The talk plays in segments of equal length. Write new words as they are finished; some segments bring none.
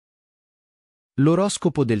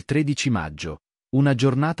L'oroscopo del 13 maggio, una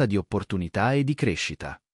giornata di opportunità e di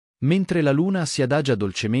crescita. Mentre la luna si adagia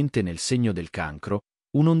dolcemente nel segno del cancro,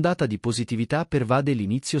 un'ondata di positività pervade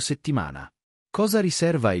l'inizio settimana. Cosa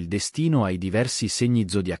riserva il destino ai diversi segni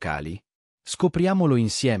zodiacali? Scopriamolo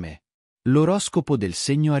insieme. L'oroscopo del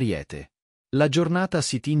segno Ariete. La giornata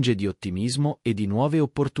si tinge di ottimismo e di nuove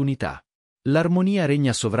opportunità. L'armonia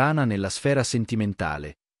regna sovrana nella sfera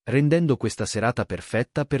sentimentale, rendendo questa serata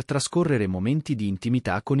perfetta per trascorrere momenti di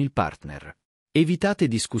intimità con il partner. Evitate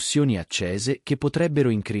discussioni accese che potrebbero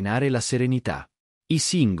incrinare la serenità. I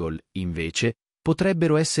single, invece,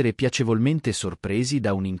 potrebbero essere piacevolmente sorpresi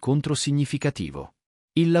da un incontro significativo.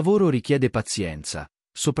 Il lavoro richiede pazienza,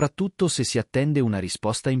 soprattutto se si attende una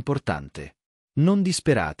risposta importante. Non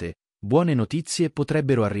disperate, buone notizie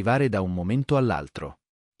potrebbero arrivare da un momento all'altro.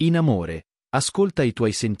 In amore, ascolta i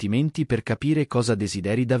tuoi sentimenti per capire cosa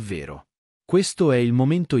desideri davvero. Questo è il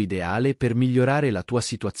momento ideale per migliorare la tua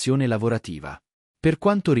situazione lavorativa. Per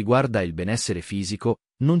quanto riguarda il benessere fisico,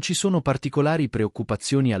 non ci sono particolari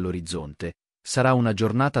preoccupazioni all'orizzonte. Sarà una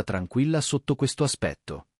giornata tranquilla sotto questo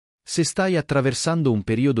aspetto. Se stai attraversando un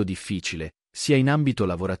periodo difficile, sia in ambito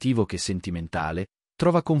lavorativo che sentimentale,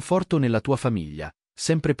 trova conforto nella tua famiglia,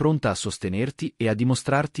 sempre pronta a sostenerti e a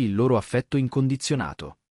dimostrarti il loro affetto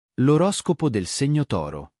incondizionato. L'oroscopo del segno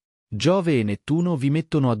Toro. Giove e Nettuno vi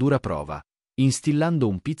mettono a dura prova, instillando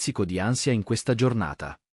un pizzico di ansia in questa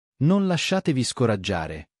giornata. Non lasciatevi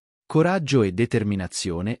scoraggiare. Coraggio e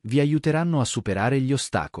determinazione vi aiuteranno a superare gli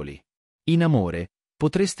ostacoli. In amore,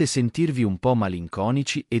 potreste sentirvi un po'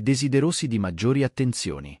 malinconici e desiderosi di maggiori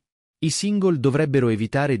attenzioni. I single dovrebbero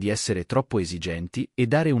evitare di essere troppo esigenti e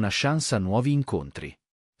dare una chance a nuovi incontri.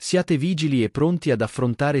 Siate vigili e pronti ad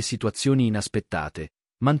affrontare situazioni inaspettate,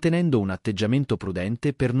 mantenendo un atteggiamento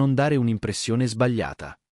prudente per non dare un'impressione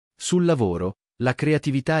sbagliata. Sul lavoro, la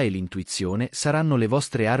creatività e l'intuizione saranno le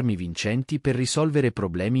vostre armi vincenti per risolvere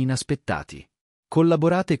problemi inaspettati.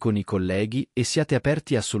 Collaborate con i colleghi e siate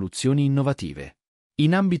aperti a soluzioni innovative.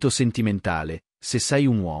 In ambito sentimentale, se sei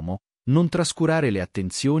un uomo, non trascurare le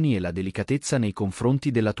attenzioni e la delicatezza nei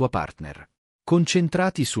confronti della tua partner.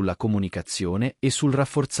 Concentrati sulla comunicazione e sul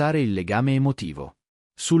rafforzare il legame emotivo.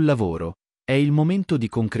 Sul lavoro, è il momento di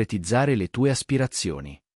concretizzare le tue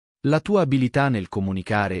aspirazioni. La tua abilità nel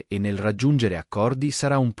comunicare e nel raggiungere accordi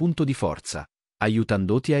sarà un punto di forza,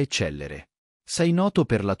 aiutandoti a eccellere. Sei noto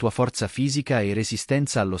per la tua forza fisica e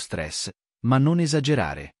resistenza allo stress, ma non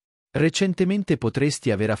esagerare. Recentemente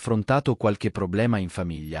potresti aver affrontato qualche problema in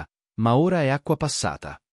famiglia, ma ora è acqua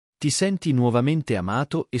passata. Ti senti nuovamente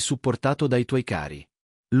amato e supportato dai tuoi cari.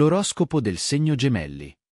 L'oroscopo del segno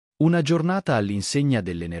Gemelli. Una giornata all'insegna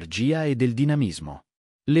dell'energia e del dinamismo.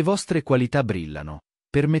 Le vostre qualità brillano,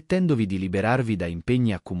 permettendovi di liberarvi da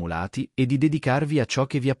impegni accumulati e di dedicarvi a ciò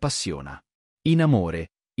che vi appassiona. In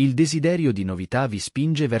amore, il desiderio di novità vi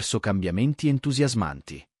spinge verso cambiamenti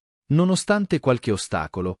entusiasmanti. Nonostante qualche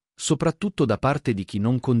ostacolo, soprattutto da parte di chi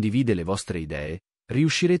non condivide le vostre idee,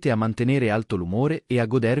 riuscirete a mantenere alto l'umore e a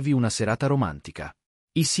godervi una serata romantica.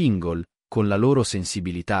 I single, con la loro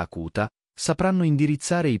sensibilità acuta, sapranno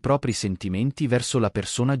indirizzare i propri sentimenti verso la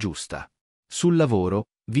persona giusta. Sul lavoro,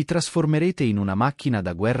 vi trasformerete in una macchina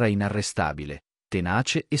da guerra inarrestabile,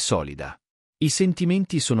 tenace e solida. I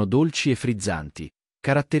sentimenti sono dolci e frizzanti,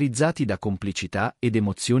 caratterizzati da complicità ed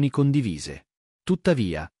emozioni condivise.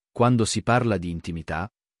 Tuttavia, quando si parla di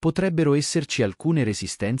intimità, potrebbero esserci alcune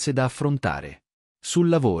resistenze da affrontare. Sul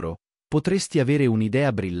lavoro, potresti avere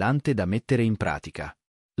un'idea brillante da mettere in pratica.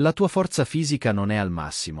 La tua forza fisica non è al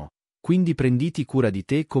massimo, quindi prenditi cura di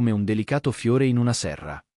te come un delicato fiore in una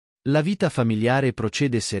serra. La vita familiare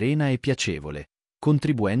procede serena e piacevole,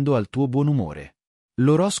 contribuendo al tuo buon umore.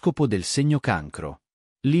 L'oroscopo del segno Cancro.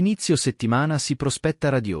 L'inizio settimana si prospetta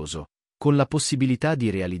radioso, con la possibilità di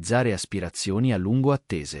realizzare aspirazioni a lungo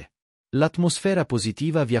attese. L'atmosfera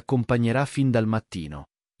positiva vi accompagnerà fin dal mattino,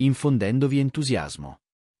 infondendovi entusiasmo.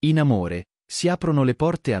 In amore, si aprono le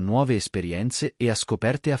porte a nuove esperienze e a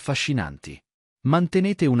scoperte affascinanti.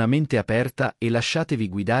 Mantenete una mente aperta e lasciatevi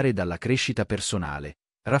guidare dalla crescita personale,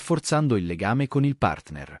 rafforzando il legame con il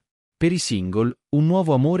partner. Per i single, un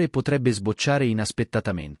nuovo amore potrebbe sbocciare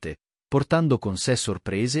inaspettatamente, portando con sé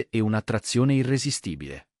sorprese e un'attrazione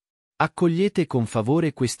irresistibile. Accogliete con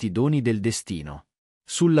favore questi doni del destino.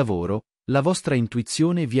 Sul lavoro, la vostra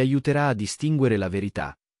intuizione vi aiuterà a distinguere la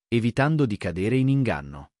verità, evitando di cadere in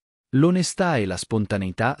inganno. L'onestà e la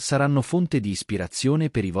spontaneità saranno fonte di ispirazione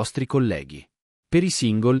per i vostri colleghi. Per i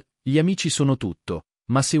single, gli amici sono tutto,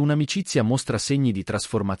 ma se un'amicizia mostra segni di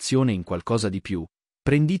trasformazione in qualcosa di più,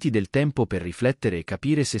 prenditi del tempo per riflettere e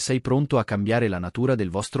capire se sei pronto a cambiare la natura del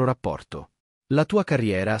vostro rapporto. La tua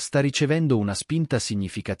carriera sta ricevendo una spinta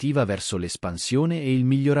significativa verso l'espansione e il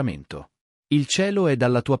miglioramento. Il cielo è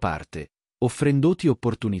dalla tua parte, offrendoti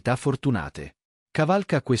opportunità fortunate.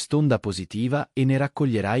 Cavalca quest'onda positiva e ne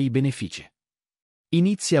raccoglierai i benefici.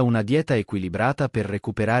 Inizia una dieta equilibrata per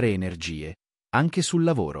recuperare energie, anche sul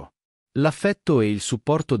lavoro. L'affetto e il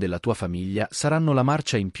supporto della tua famiglia saranno la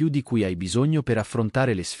marcia in più di cui hai bisogno per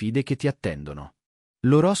affrontare le sfide che ti attendono.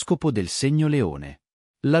 L'oroscopo del segno Leone.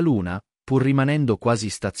 La Luna, pur rimanendo quasi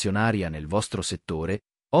stazionaria nel vostro settore,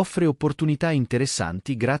 offre opportunità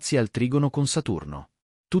interessanti grazie al trigono con Saturno.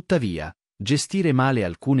 Tuttavia, gestire male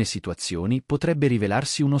alcune situazioni potrebbe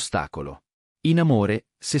rivelarsi un ostacolo. In amore,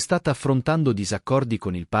 se state affrontando disaccordi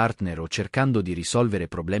con il partner o cercando di risolvere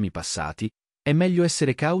problemi passati, è meglio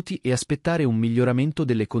essere cauti e aspettare un miglioramento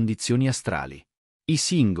delle condizioni astrali. I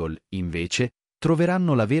single, invece,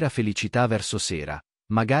 troveranno la vera felicità verso sera,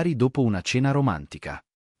 magari dopo una cena romantica.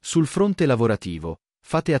 Sul fronte lavorativo,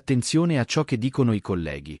 fate attenzione a ciò che dicono i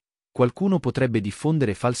colleghi. Qualcuno potrebbe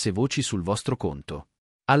diffondere false voci sul vostro conto.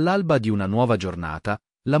 All'alba di una nuova giornata,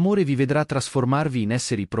 l'amore vi vedrà trasformarvi in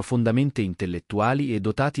esseri profondamente intellettuali e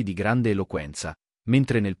dotati di grande eloquenza,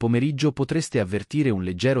 mentre nel pomeriggio potreste avvertire un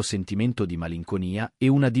leggero sentimento di malinconia e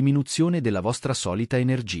una diminuzione della vostra solita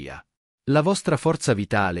energia. La vostra forza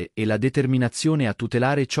vitale e la determinazione a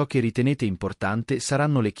tutelare ciò che ritenete importante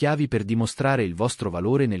saranno le chiavi per dimostrare il vostro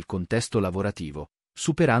valore nel contesto lavorativo,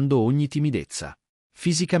 superando ogni timidezza.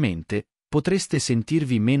 Fisicamente, potreste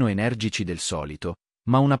sentirvi meno energici del solito,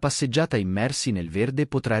 ma una passeggiata immersi nel verde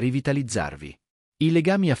potrà rivitalizzarvi. I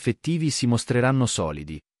legami affettivi si mostreranno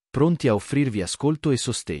solidi, pronti a offrirvi ascolto e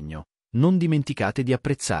sostegno. Non dimenticate di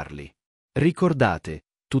apprezzarli. Ricordate,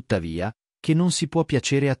 tuttavia, che non si può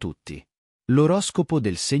piacere a tutti. L'oroscopo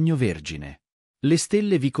del segno Vergine. Le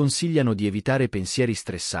stelle vi consigliano di evitare pensieri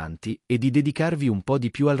stressanti e di dedicarvi un po'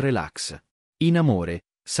 di più al relax. In amore,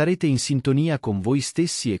 sarete in sintonia con voi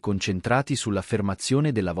stessi e concentrati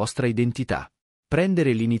sull'affermazione della vostra identità.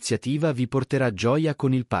 Prendere l'iniziativa vi porterà gioia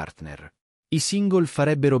con il partner. I single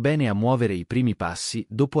farebbero bene a muovere i primi passi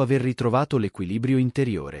dopo aver ritrovato l'equilibrio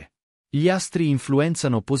interiore. Gli astri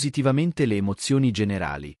influenzano positivamente le emozioni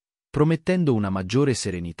generali, promettendo una maggiore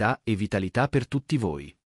serenità e vitalità per tutti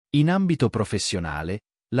voi. In ambito professionale,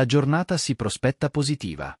 la giornata si prospetta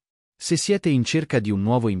positiva. Se siete in cerca di un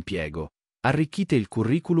nuovo impiego, arricchite il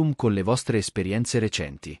curriculum con le vostre esperienze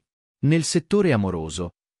recenti. Nel settore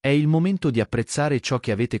amoroso, è il momento di apprezzare ciò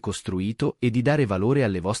che avete costruito e di dare valore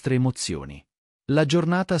alle vostre emozioni. La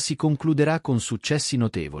giornata si concluderà con successi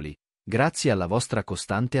notevoli, grazie alla vostra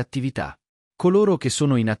costante attività. Coloro che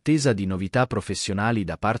sono in attesa di novità professionali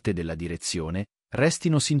da parte della direzione,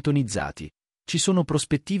 restino sintonizzati. Ci sono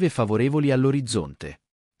prospettive favorevoli all'orizzonte.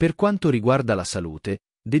 Per quanto riguarda la salute,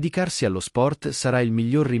 dedicarsi allo sport sarà il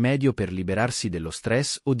miglior rimedio per liberarsi dello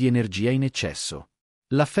stress o di energia in eccesso.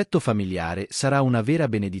 L'affetto familiare sarà una vera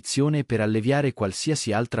benedizione per alleviare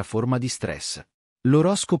qualsiasi altra forma di stress.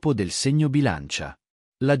 L'oroscopo del segno Bilancia.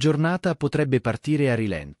 La giornata potrebbe partire a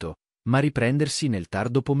rilento, ma riprendersi nel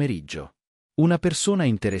tardo pomeriggio. Una persona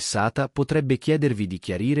interessata potrebbe chiedervi di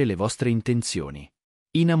chiarire le vostre intenzioni.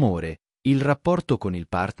 In amore, il rapporto con il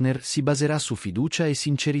partner si baserà su fiducia e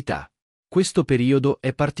sincerità. Questo periodo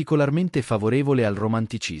è particolarmente favorevole al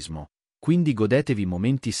romanticismo, quindi godetevi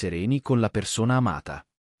momenti sereni con la persona amata.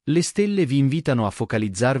 Le stelle vi invitano a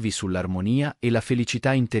focalizzarvi sull'armonia e la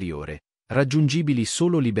felicità interiore, raggiungibili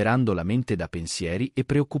solo liberando la mente da pensieri e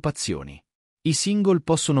preoccupazioni. I single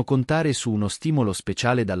possono contare su uno stimolo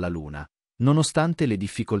speciale dalla Luna, nonostante le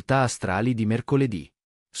difficoltà astrali di mercoledì.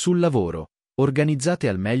 Sul lavoro, organizzate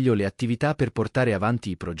al meglio le attività per portare avanti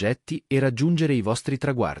i progetti e raggiungere i vostri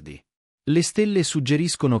traguardi. Le stelle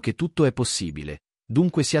suggeriscono che tutto è possibile,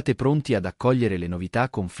 dunque siate pronti ad accogliere le novità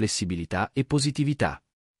con flessibilità e positività.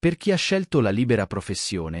 Per chi ha scelto la libera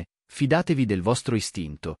professione, fidatevi del vostro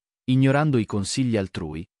istinto, ignorando i consigli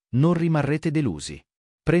altrui, non rimarrete delusi.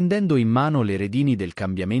 Prendendo in mano le redini del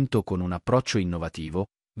cambiamento con un approccio innovativo,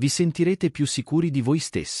 vi sentirete più sicuri di voi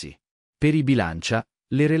stessi. Per i Bilancia,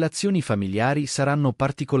 le relazioni familiari saranno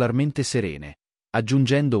particolarmente serene,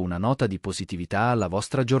 aggiungendo una nota di positività alla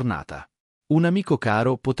vostra giornata. Un amico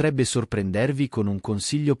caro potrebbe sorprendervi con un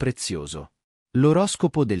consiglio prezioso.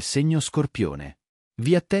 L'oroscopo del segno Scorpione.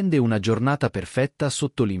 Vi attende una giornata perfetta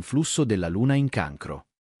sotto l'influsso della Luna in Cancro.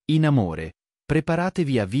 In amore,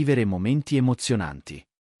 preparatevi a vivere momenti emozionanti.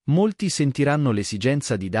 Molti sentiranno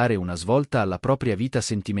l'esigenza di dare una svolta alla propria vita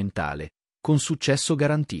sentimentale, con successo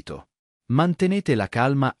garantito. Mantenete la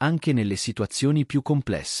calma anche nelle situazioni più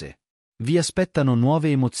complesse. Vi aspettano nuove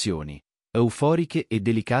emozioni, euforiche e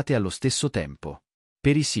delicate allo stesso tempo.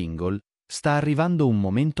 Per i single, sta arrivando un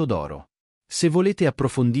momento d'oro. Se volete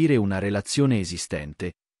approfondire una relazione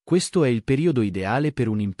esistente, questo è il periodo ideale per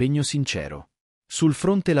un impegno sincero. Sul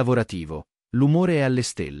fronte lavorativo, l'umore è alle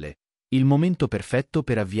stelle, il momento perfetto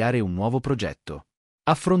per avviare un nuovo progetto.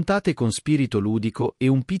 Affrontate con spirito ludico e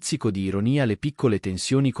un pizzico di ironia le piccole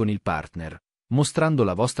tensioni con il partner, mostrando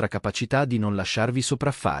la vostra capacità di non lasciarvi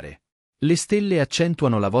sopraffare. Le stelle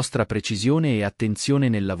accentuano la vostra precisione e attenzione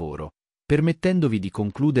nel lavoro, permettendovi di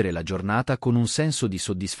concludere la giornata con un senso di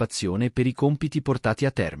soddisfazione per i compiti portati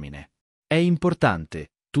a termine. È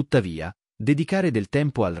importante, tuttavia, dedicare del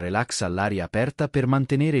tempo al relax all'aria aperta per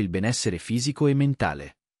mantenere il benessere fisico e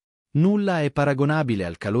mentale. Nulla è paragonabile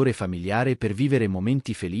al calore familiare per vivere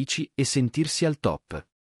momenti felici e sentirsi al top.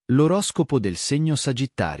 L'oroscopo del segno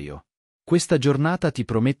Sagittario. Questa giornata ti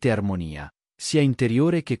promette armonia, sia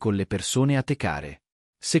interiore che con le persone a te care.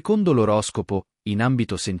 Secondo l'oroscopo, in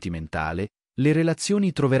ambito sentimentale, le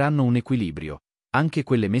relazioni troveranno un equilibrio, anche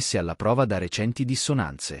quelle messe alla prova da recenti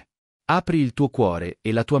dissonanze. Apri il tuo cuore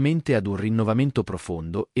e la tua mente ad un rinnovamento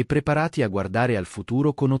profondo e preparati a guardare al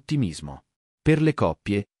futuro con ottimismo. Per le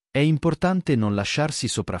coppie, è importante non lasciarsi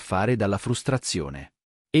sopraffare dalla frustrazione.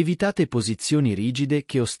 Evitate posizioni rigide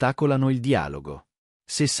che ostacolano il dialogo.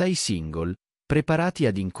 Se sei single, preparati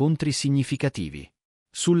ad incontri significativi.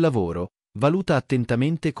 Sul lavoro, valuta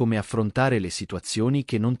attentamente come affrontare le situazioni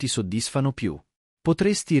che non ti soddisfano più.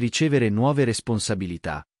 Potresti ricevere nuove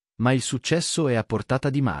responsabilità, ma il successo è a portata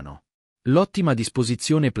di mano. L'ottima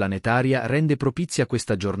disposizione planetaria rende propizia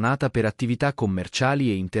questa giornata per attività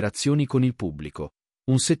commerciali e interazioni con il pubblico,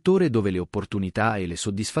 un settore dove le opportunità e le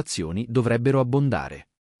soddisfazioni dovrebbero abbondare.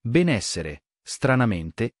 Benessere,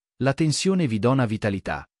 stranamente, la tensione vi dona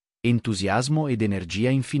vitalità, entusiasmo ed energia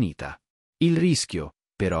infinita. Il rischio,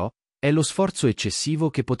 però, è lo sforzo eccessivo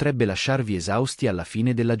che potrebbe lasciarvi esausti alla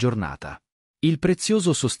fine della giornata. Il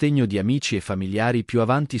prezioso sostegno di amici e familiari più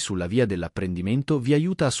avanti sulla via dell'apprendimento vi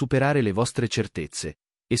aiuta a superare le vostre certezze,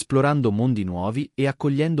 esplorando mondi nuovi e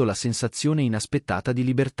accogliendo la sensazione inaspettata di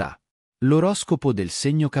libertà. L'oroscopo del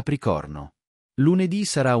segno Capricorno. Lunedì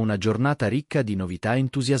sarà una giornata ricca di novità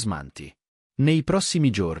entusiasmanti. Nei prossimi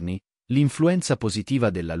giorni, l'influenza positiva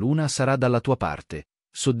della Luna sarà dalla tua parte,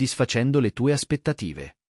 soddisfacendo le tue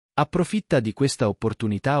aspettative. Approfitta di questa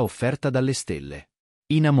opportunità offerta dalle stelle.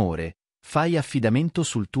 In amore, fai affidamento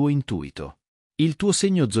sul tuo intuito. Il tuo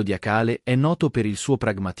segno zodiacale è noto per il suo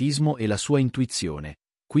pragmatismo e la sua intuizione,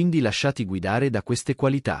 quindi lasciati guidare da queste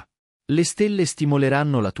qualità. Le stelle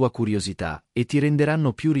stimoleranno la tua curiosità e ti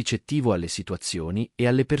renderanno più ricettivo alle situazioni e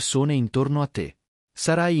alle persone intorno a te.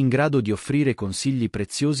 Sarai in grado di offrire consigli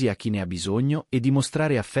preziosi a chi ne ha bisogno e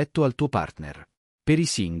dimostrare affetto al tuo partner. Per i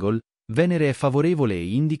single, Venere è favorevole e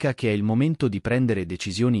indica che è il momento di prendere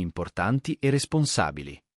decisioni importanti e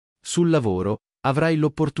responsabili. Sul lavoro, avrai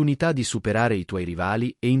l'opportunità di superare i tuoi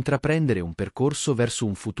rivali e intraprendere un percorso verso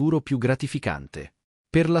un futuro più gratificante.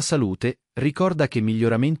 Per la salute, ricorda che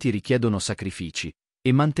miglioramenti richiedono sacrifici,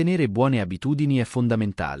 e mantenere buone abitudini è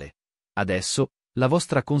fondamentale. Adesso, la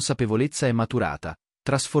vostra consapevolezza è maturata,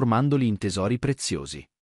 trasformandoli in tesori preziosi.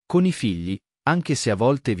 Con i figli, anche se a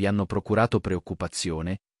volte vi hanno procurato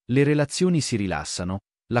preoccupazione, le relazioni si rilassano,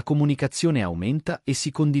 la comunicazione aumenta e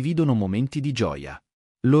si condividono momenti di gioia.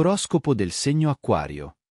 L'oroscopo del segno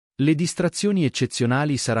Acquario. Le distrazioni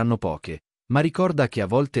eccezionali saranno poche, ma ricorda che a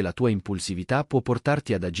volte la tua impulsività può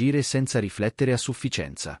portarti ad agire senza riflettere a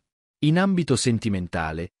sufficienza. In ambito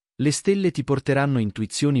sentimentale, le stelle ti porteranno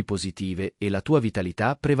intuizioni positive e la tua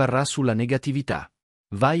vitalità prevarrà sulla negatività.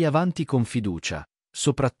 Vai avanti con fiducia,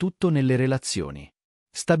 soprattutto nelle relazioni.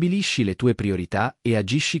 Stabilisci le tue priorità e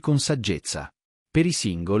agisci con saggezza. Per i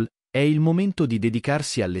single, è il momento di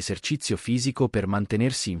dedicarsi all'esercizio fisico per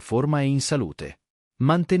mantenersi in forma e in salute.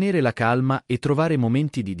 Mantenere la calma e trovare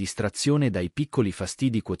momenti di distrazione dai piccoli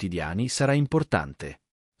fastidi quotidiani sarà importante.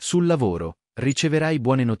 Sul lavoro, riceverai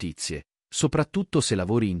buone notizie, soprattutto se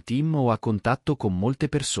lavori in team o a contatto con molte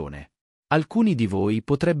persone. Alcuni di voi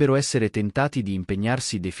potrebbero essere tentati di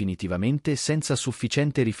impegnarsi definitivamente senza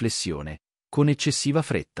sufficiente riflessione, con eccessiva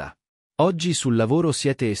fretta. Oggi sul lavoro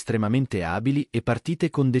siete estremamente abili e partite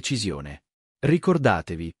con decisione.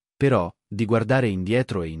 Ricordatevi, però, di guardare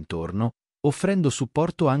indietro e intorno, offrendo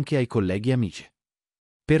supporto anche ai colleghi e amici.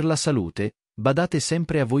 Per la salute, badate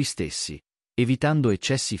sempre a voi stessi, evitando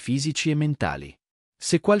eccessi fisici e mentali.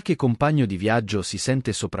 Se qualche compagno di viaggio si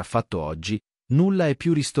sente sopraffatto oggi, nulla è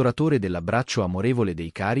più ristoratore dell'abbraccio amorevole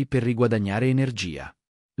dei cari per riguadagnare energia.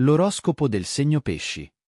 L'oroscopo del segno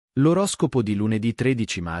Pesci. L'oroscopo di lunedì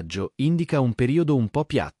 13 maggio indica un periodo un po'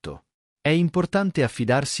 piatto. È importante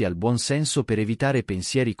affidarsi al buon senso per evitare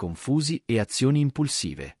pensieri confusi e azioni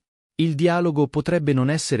impulsive. Il dialogo potrebbe non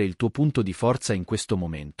essere il tuo punto di forza in questo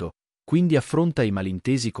momento, quindi affronta i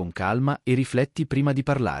malintesi con calma e rifletti prima di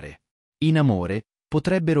parlare. In amore,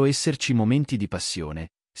 potrebbero esserci momenti di passione,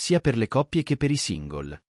 sia per le coppie che per i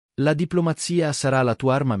single. La diplomazia sarà la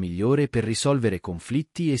tua arma migliore per risolvere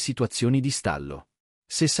conflitti e situazioni di stallo.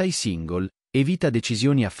 Se sei single, evita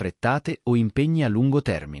decisioni affrettate o impegni a lungo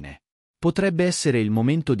termine. Potrebbe essere il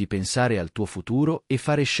momento di pensare al tuo futuro e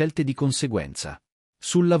fare scelte di conseguenza.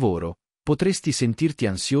 Sul lavoro, potresti sentirti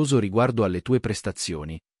ansioso riguardo alle tue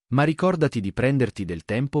prestazioni, ma ricordati di prenderti del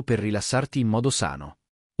tempo per rilassarti in modo sano.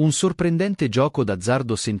 Un sorprendente gioco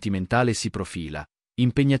d'azzardo sentimentale si profila,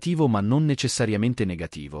 impegnativo ma non necessariamente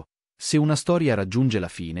negativo. Se una storia raggiunge la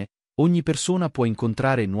fine, ogni persona può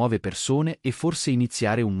incontrare nuove persone e forse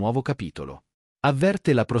iniziare un nuovo capitolo.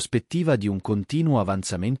 Avverte la prospettiva di un continuo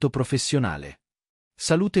avanzamento professionale.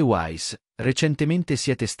 Salute wise, recentemente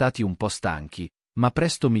siete stati un po' stanchi, ma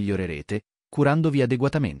presto migliorerete, curandovi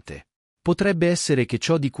adeguatamente. Potrebbe essere che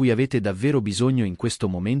ciò di cui avete davvero bisogno in questo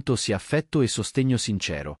momento sia affetto e sostegno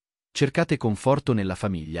sincero. Cercate conforto nella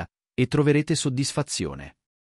famiglia, e troverete soddisfazione.